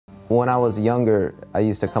When I was younger, I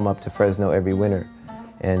used to come up to Fresno every winter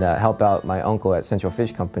and help out my uncle at Central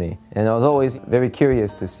Fish Company. And I was always very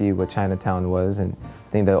curious to see what Chinatown was, and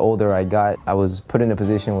I think the older I got, I was put in a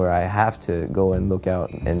position where I have to go and look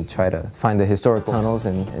out and try to find the historical tunnels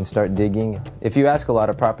and start digging. If you ask a lot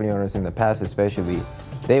of property owners in the past especially,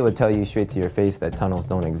 they would tell you straight to your face that tunnels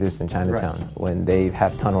don't exist in Chinatown when they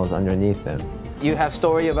have tunnels underneath them. You have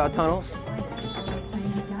story about tunnels?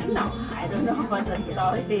 No, I don't know about the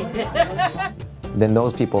story. Then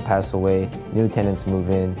those people pass away, new tenants move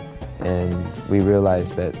in, and we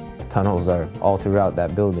realize that tunnels are all throughout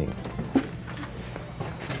that building.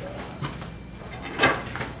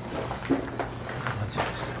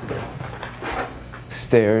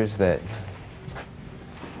 Stairs that,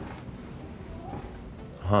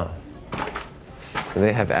 so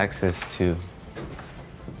they have access to,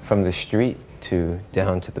 from the street to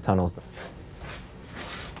down to the tunnels.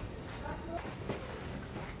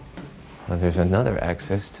 There's another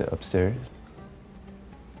access to upstairs.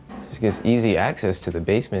 This gives easy access to the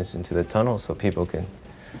basements and to the tunnels so people can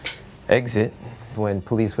exit. When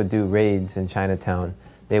police would do raids in Chinatown,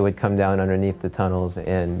 they would come down underneath the tunnels,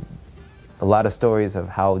 and a lot of stories of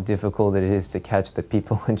how difficult it is to catch the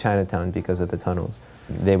people in Chinatown because of the tunnels.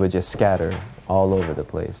 They would just scatter all over the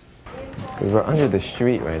place. Because we're under the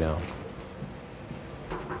street right now.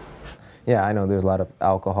 Yeah, I know there's a lot of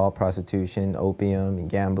alcohol, prostitution, opium, and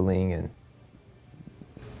gambling, and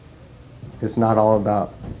it's not all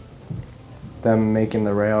about them making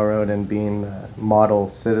the railroad and being the model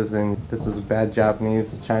citizen. This was bad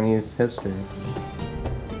Chinese history.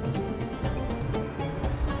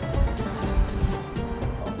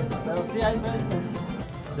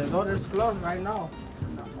 The door is closed right now.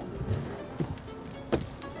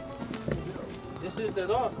 This is the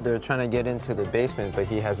door. They're trying to get into the basement, but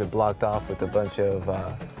he has it blocked off with a bunch of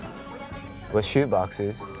with shoe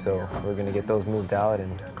boxes. So we're gonna get those moved out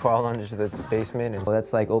and crawl under the basement. And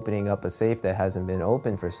that's like opening up a safe that hasn't been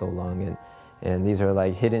opened for so long. And these are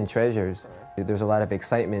like hidden treasures. There's a lot of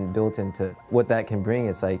excitement built into what that can bring.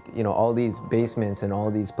 It's like, you know, all these basements and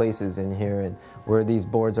all these places in here, and where these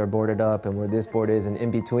boards are boarded up and where this board is, and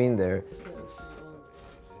in between there.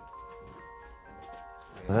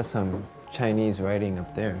 That's some Chinese writing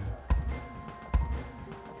up there.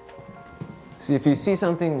 See, if you see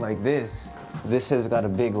something like this has got a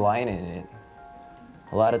big line in it.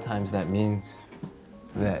 A lot of times that means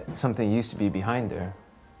that something used to be behind there.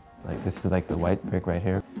 Like this is like the white brick right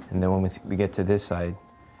here. And then when we get to this side,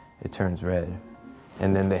 it turns red.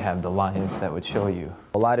 And then they have the lines that would show you.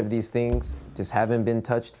 A lot of these things just haven't been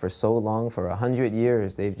touched for so long. For 100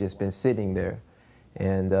 years, they've just been sitting there.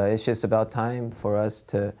 And it's just about time for us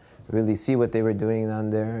to really see what they were doing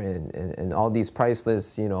on there. And all these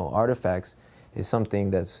priceless, you know, artifacts is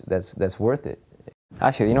something that's worth it.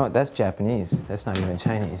 Actually, you know what, that's Japanese. That's not even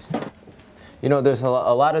Chinese. You know, there's a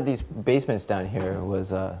lot of these basements down here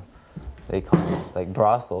was, they call them like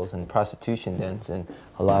brothels and prostitution dens, and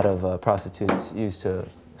a lot of prostitutes used to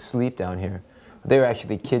sleep down here. They were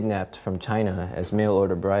actually kidnapped from China as mail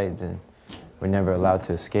order brides and were never allowed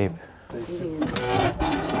to escape.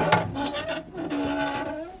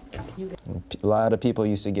 A lot of people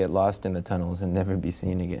used to get lost in the tunnels and never be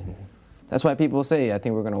seen again. That's why people say, I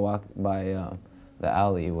think we're going to walk by the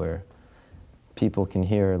alley where people can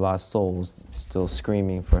hear lost souls still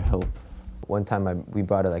screaming for help. One time we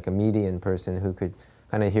brought like a medium person who could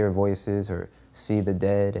kind of hear voices or see the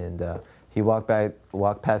dead, and he walked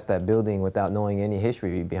past that building without knowing any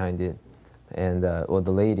history behind it. And well,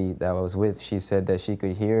 the lady that I was with, she said that she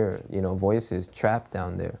could hear, you know, voices trapped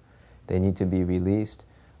down there. They need to be released.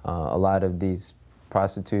 A lot of these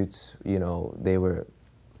prostitutes, you know, they were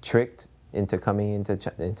tricked into coming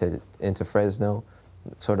into Fresno,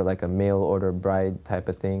 sort of like a mail order bride type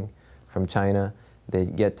of thing from China.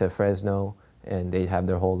 They'd get to Fresno and they'd have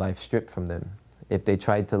their whole life stripped from them. If they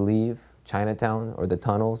tried to leave Chinatown or the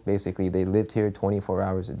tunnels, basically they lived here 24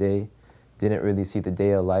 hours a day, didn't really see the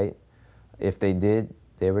day of light. If they did,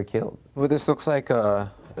 they were killed. Well, this looks like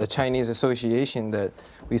a Chinese association that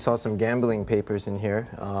we saw some gambling papers in here.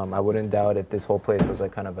 I wouldn't doubt if this whole place was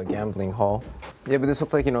like kind of a gambling hall. Yeah, but this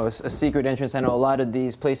looks like, you know, a secret entrance. I know a lot of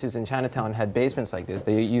these places in Chinatown had basements like this.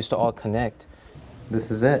 They used to all connect. This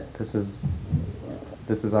is it. This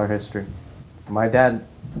is our history. My dad,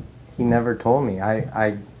 he never told me.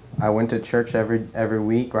 I went to church every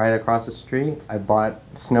week right across the street. I bought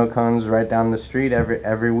snow cones right down the street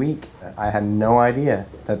every week. I had no idea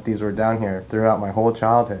that these were down here throughout my whole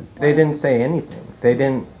childhood. They didn't say anything. They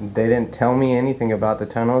didn't tell me anything about the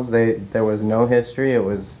tunnels. There was no history. It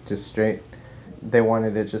was just straight. They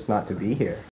wanted it just not to be here.